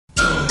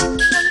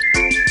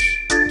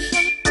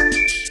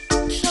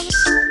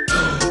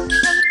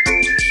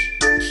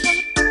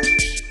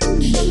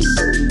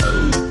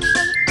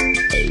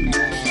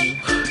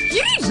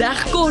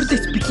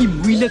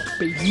eintlik,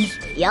 Benny?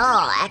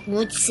 Ja, ek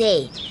moet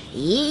sê,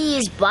 hier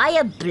is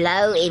baie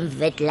blou en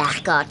wit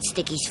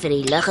legkaartstukkies vir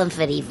die lug en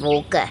vir die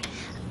wolke.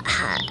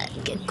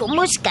 Kom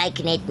ons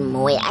kyk net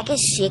mooi. Ek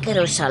is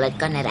seker ons sal dit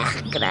kan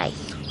regkry.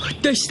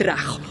 Dis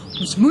reg.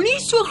 Ons moenie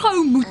so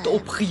gou moed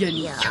opgee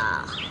nie.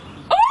 Ja.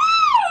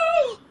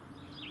 Oh!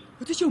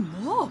 Wat is jou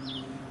ma?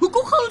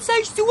 Hoekom gaan sy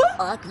so?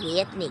 Ek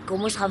weet nie.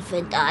 Kom ons gaan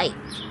vind uit.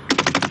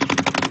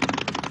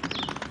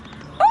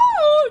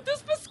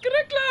 Dis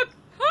verskriklik.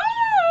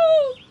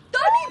 Help!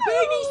 Tannie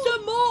Benny se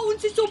ma,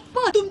 ons is op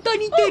pad om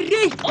Tannie te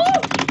red.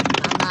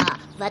 Mamma,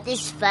 wat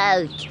is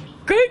fout?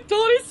 Kyk,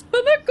 daar is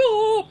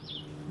binnekop.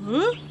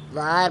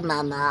 Waar,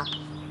 mamma?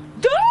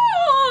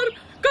 Daar!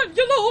 Kan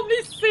julle hom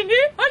nie sien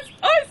nie? Hy's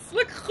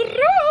eislik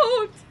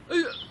groot.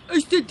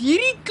 Is dit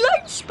hierdie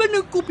klein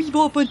spinnekoppie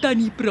waarvan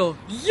Tannie praat?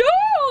 Ja!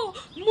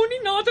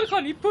 Moenie nader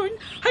gaan nie, Poen.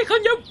 Hy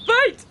gaan jou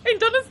byt en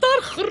dan is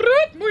daar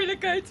groot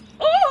moeilikheid.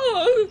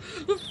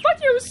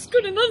 Vat jou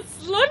skoen en dan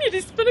slaan jy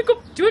die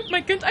spinnekop dood,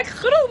 my kind. Ek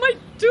gril my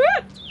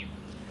dood.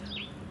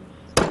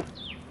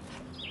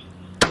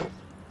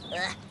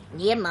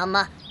 Nee,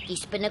 mamma. Die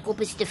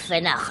spinnekop is te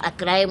vinnig. Ek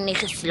kry hom nie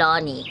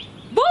geslaan nie.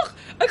 Wag,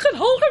 ek gaan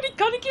haal gou die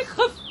kannetjie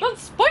gif, dan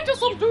spuit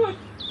ons hom dood.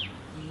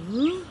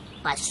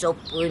 Pas op,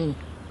 Poen.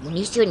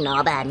 Moenie so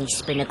naby aan die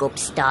spinnekop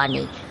staan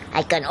nie.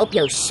 Hy kan op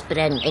jou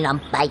spring en dan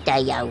byt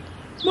hy jou.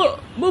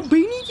 Maar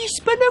Benny, die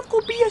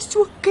spinnekoppie is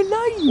so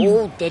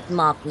klein. Dit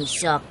maak nie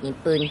saak nie,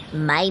 Poen.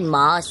 My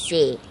ma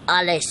sê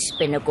alle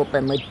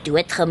spinnekoppe moet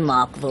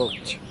doodgemaak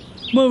word.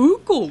 Maar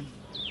hoekom?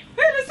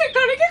 Dis 'n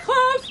kannetjie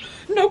gif.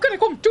 Nou kan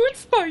ek hom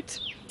doodspuit.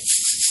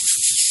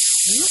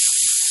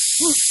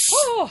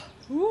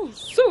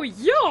 So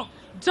ja.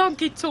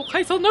 Dankie tog.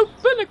 Hy sal nou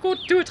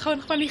binnekort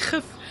doodgaan van die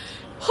gif.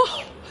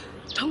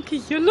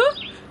 Dankie julle.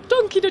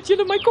 Dankie dat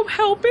julle my kom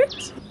help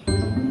het.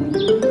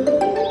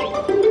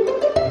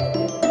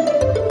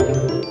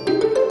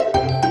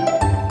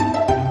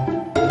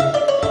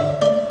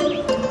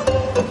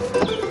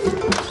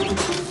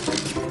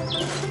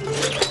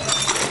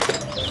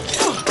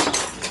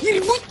 Hier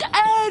moet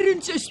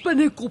ergens 'n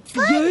spinnekop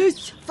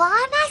wees.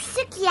 Waarna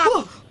soek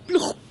jy?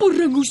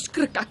 Pligporing, hoe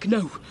skrik ek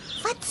nou?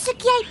 Wat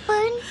soek jy,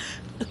 Poen?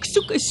 Ek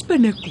soek 'n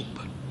spinnekop.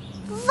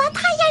 Wat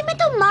gaan jy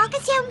met hom maak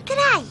as jy hom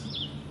kry?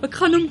 Ek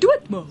gaan hom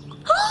doodmaak.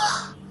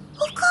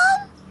 Hoekom?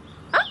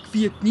 Ek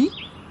weet nie.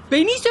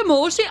 Benny se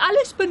ma sê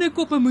alle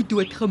spinnekoppe moet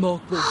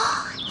doodgemaak word.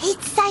 Het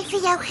sy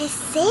vir jou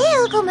gesê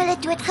hoekom hulle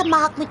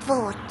doodgemaak moet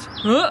word?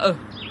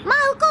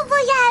 Maar hoekom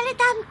wil jy hulle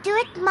dan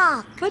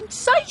doodmaak? Want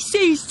sy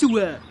sê so.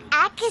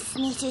 Ek is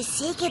nie so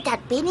seker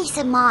dat Benny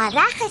se ma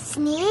reg is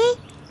nie.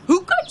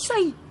 Hoe kan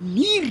sy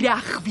nie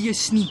reg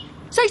wees nie?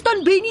 Sy's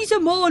dan Benny se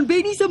ma en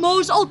Benny se ma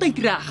is altyd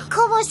reg.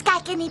 Kom ons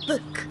kyk in die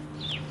boek.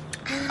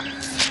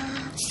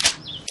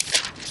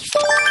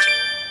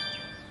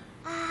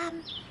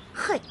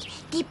 Goed,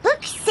 die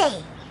boek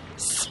sê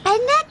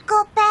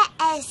spinnekoppe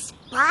is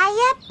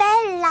baie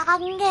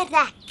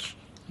belangrik.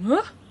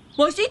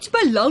 Maar as iets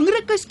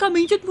belangrik is, kan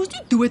mense dit mos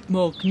nie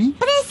doodmaak nie.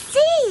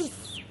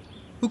 Presies.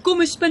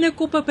 Hoekom is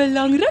spinnekoppe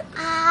belangrik?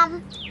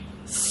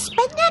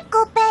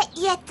 Spinnekoppe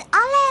eet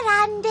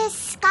allerhande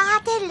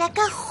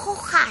skadelike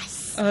goggas.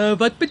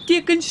 Wat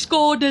beteken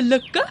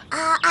skadelike?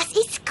 As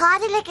iets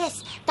skadelik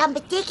is, dan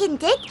beteken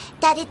dit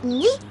dat dit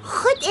nie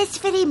goed is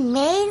vir die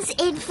mens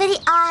en vir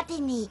die aarde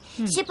nie.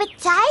 So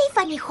party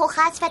van die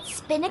goggas wat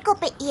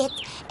spinnekoppe eet,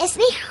 is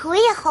nie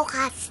goeie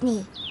goggas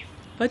nie.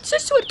 Wat 'n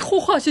soort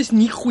goggas is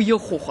nie goeie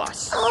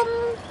goggas?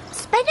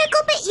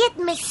 Spinnekoppe eet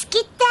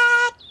muskiete,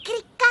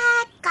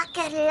 krieke,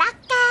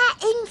 kakkerlakke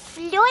en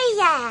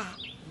vlooie.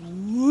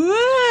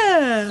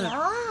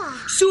 Ja.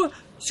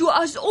 So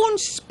as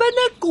ons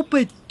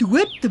spinnekoppe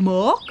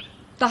doodmaak,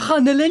 dan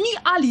gaan hulle nie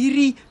al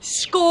hierdie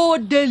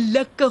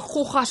skadelike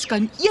goggas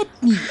kan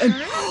eet nie.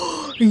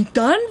 En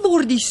dan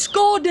word die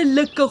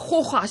skadelike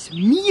goggas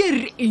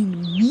meer en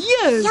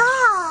meer. Ja.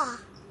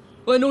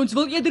 Want ons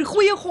wil eerder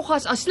goeie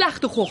goggas as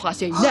slegte goggas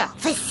hê, né?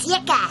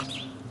 Verseker.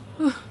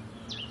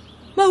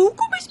 Maar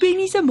hoekom is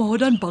Benny se ma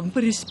dan bang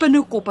vir 'n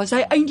spinnekop as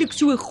hy eintlik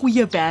so 'n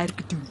goeie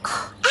werk doen?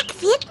 Ek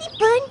weet nie,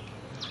 Poen.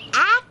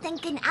 Ek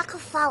dink in elk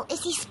geval is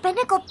die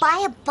spinnekop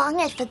baie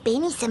banger vir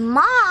Benny se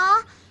ma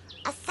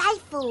as sy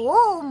vir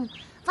hom,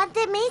 want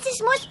die mens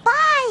is mos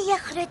baie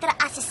groter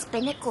as 'n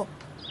spinnekop.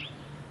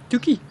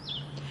 Toekie,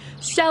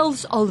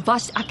 selfs al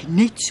was ek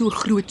net so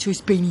groot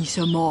soos Benny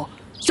se ma,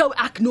 sou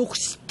ek nog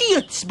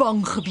steeds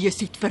bang gewees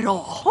het vir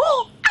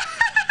haar.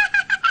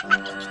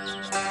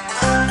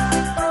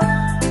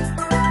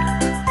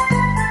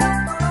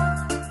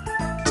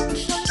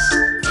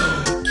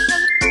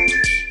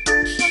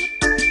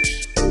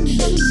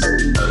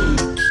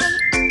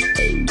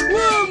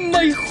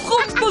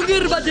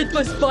 Wat dit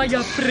was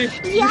baie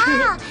prettig.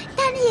 Ja,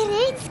 dan die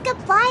renske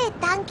so baie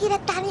dankie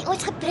dat Tannie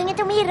ons gebring het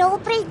om die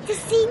rolprent te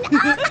sien.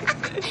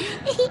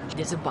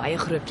 Dis 'n baie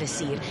groot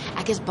plesier.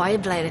 Ek is baie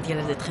bly dat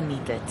julle dit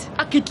geniet het.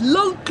 Ek het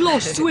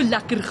lanklaas so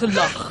lekker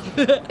gelag.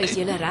 Is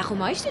julle reg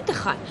om huis toe te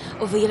gaan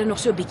of wil julle nog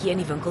so 'n bietjie in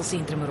die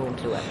winkelsentrum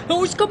rondloop? Nou,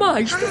 ons kan maar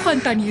huis toe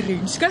gaan, Tannie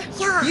Renske.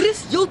 Ja. Hier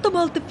is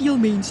heeltemal te veel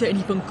mense in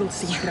die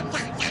winkelsentrum.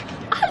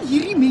 Al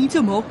hierdie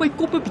mense maak my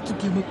kop 'n bietjie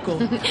te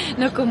mekaar.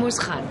 Nou kom ons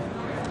gaan.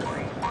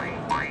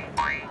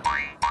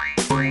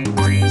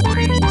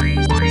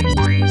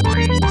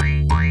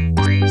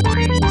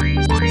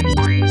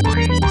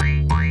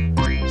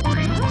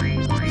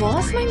 Waar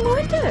is my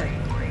motor?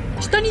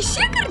 Is Tannie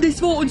seker dis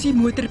waar ons die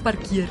motor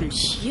parkeer het?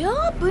 Ja,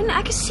 Poen,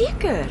 ek is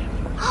seker.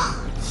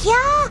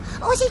 Ja,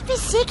 ons het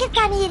verseker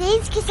Tannie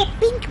Renske se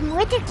pink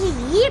motortjie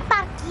hier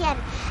parkeer.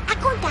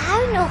 Ek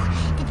onthou nog,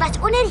 dit was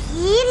onder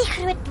hierdie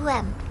groot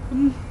boom.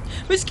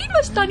 Miskien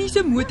was Tannie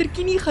se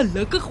motortjie nie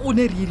gelukkig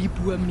onder hierdie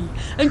boom nie.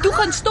 En toe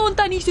gaan staan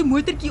Tannie se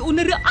motortjie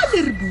onder 'n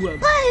ander boom.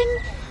 Poen,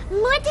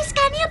 motors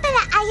kan nie op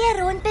hulle eie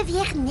rond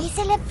beweeg nes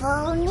hulle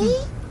wil nie.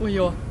 O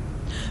ja.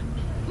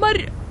 Maar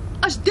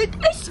as dit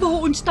is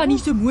waar ons Tannie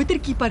se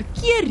motortjie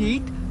parkeer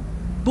het,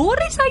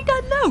 waar is hy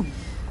dan nou?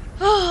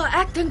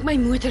 Ek dink my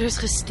motor is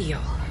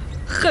gesteel.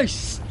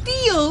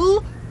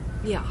 Gesteel?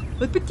 Ja,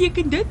 Wat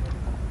beteken dit?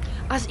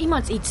 as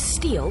iemand iets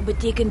steel,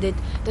 beteken dit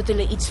dat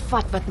hulle iets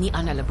vat wat nie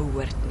aan hulle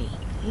behoort nie.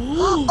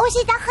 Ons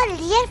het al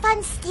geleer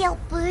van steel,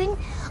 Poen.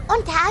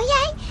 Onthou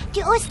jy,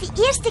 toe ons die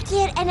eerste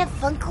keer in 'n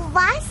winkel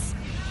was?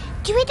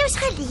 Toe het ons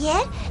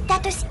geleer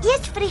dat ons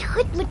eers vir die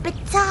goed moet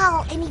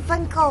betaal in die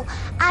winkel,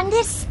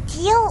 anders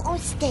steel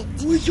ons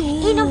dit. O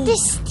ja. En om te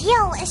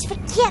steel is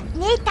verkeerd,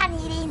 net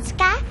Tannie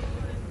Renske.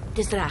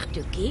 Dis reg,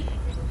 Toekie.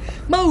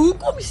 Maar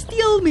hoekom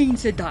steel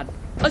mense dan,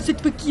 as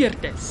dit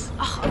verkeerd is?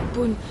 Ag,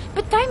 Poen,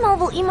 partymal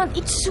wil iemand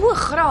iets so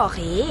graag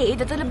hê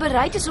dat hulle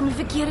bereid is om die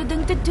verkeerde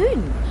ding te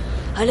doen.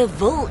 Hulle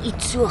wil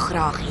iets so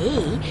graag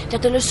hê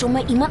dat hulle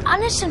sommer iemand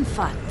anders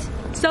invat.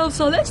 Selfs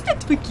al is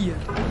dit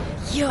verkeerd.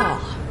 Ja,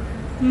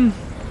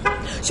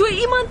 So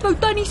iemand wou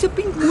Tannie se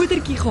pink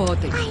motortjie gehad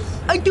het.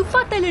 En toe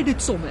vat hulle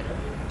dit sommer,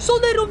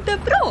 sonder om te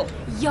vra.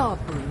 ja,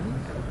 Poen.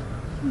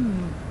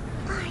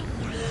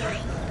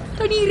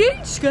 Tannie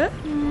Renske,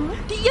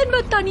 die een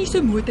wat Tannie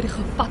se motor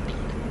gevat het,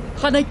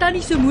 gaan hy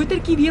Tannie se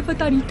motortjie weer vir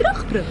Tannie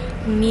terugbring?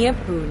 Nee,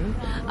 Poen.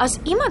 As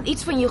iemand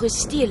iets van jou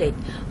gesteel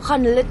het,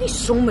 gaan hulle dit nie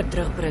sommer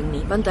terugbring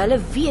nie, want hulle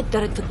weet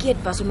dat dit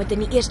verkeerd was om dit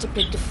in die eerste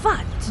plek te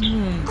vat.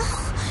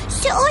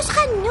 So ons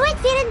gaan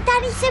nooit weer in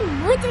Tannie se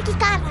motortjie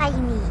kan ry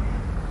nie.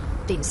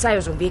 Tensy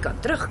ons hom weer kan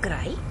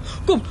terugkry.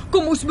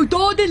 Kom ons moet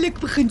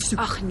dadelik begin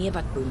soek. Ag nee,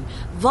 wat Poen.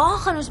 Waar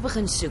gaan ons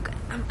begin soek?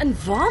 En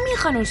waarmee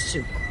gaan ons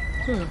soek?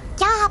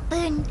 Ja,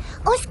 Poen,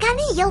 ons kan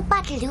nie heel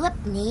pad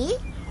loop nie.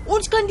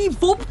 Ons kan die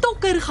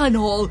woptokker gaan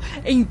haal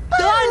en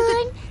dan...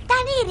 Poen,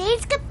 Tannie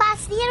Renske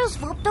pas nie in ons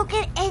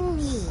woptokker in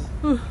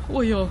nie.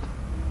 O ja.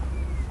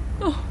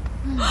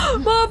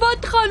 Maar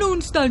wat gaan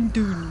ons dan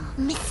doen?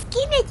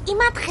 Miskien het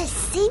iemand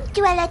gesien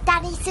toe hulle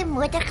Tannie se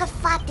motor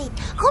gevat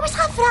het. Kom ons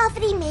gaan vra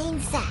vir die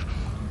mense.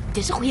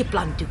 Dis 'n goeie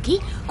plan,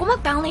 Toekie. Kom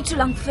ek bel net so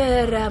lank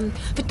vir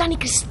Tannie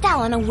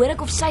Kristel en dan hoor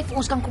ek of sy vir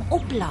ons kan kom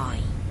oplaai.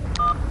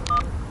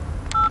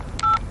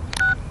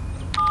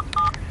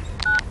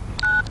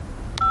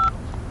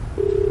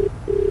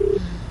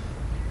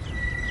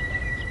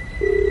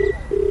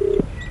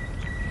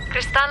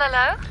 Kristal,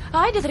 hallo?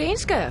 Hi, dit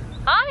Renske.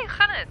 Hi, hoe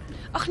gaan dit?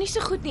 Ag, nie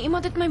so goed nie.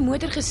 Iemand het my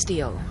motor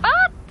gesteel.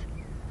 Wat?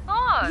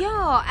 Waar?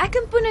 Ja, ek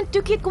en Poen en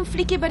Toekie het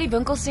konflikkie by die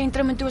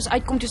winkelsentrum en toe ons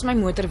uitkom, toe is my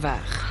motor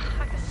weg.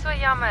 Ek is so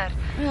jammer.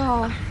 Ja.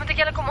 Moet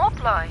ek julle kom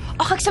oplaai?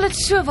 Ag, ek sal dit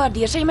so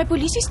waardeer. Sal jy my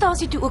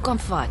polisiestasie toe ook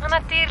kan vat? Maar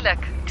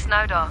natuurlik, ek's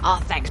nou daar.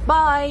 Thanks.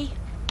 Bye.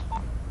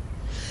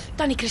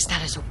 Tannie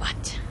Kristel is op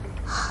pad.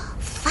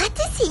 Wat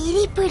is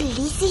hierdie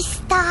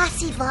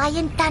polisiestasie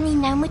waarheen Tannie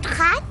nou moet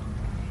gaan?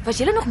 Was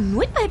julle nog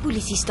nooit by 'n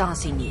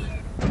polisiestasie nie?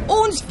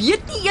 Ons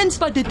weet nie eens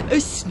wat dit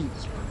is nie.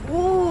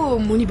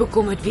 Moenie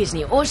bekommerd wees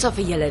nie. Ons sal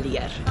vir julle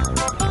leer.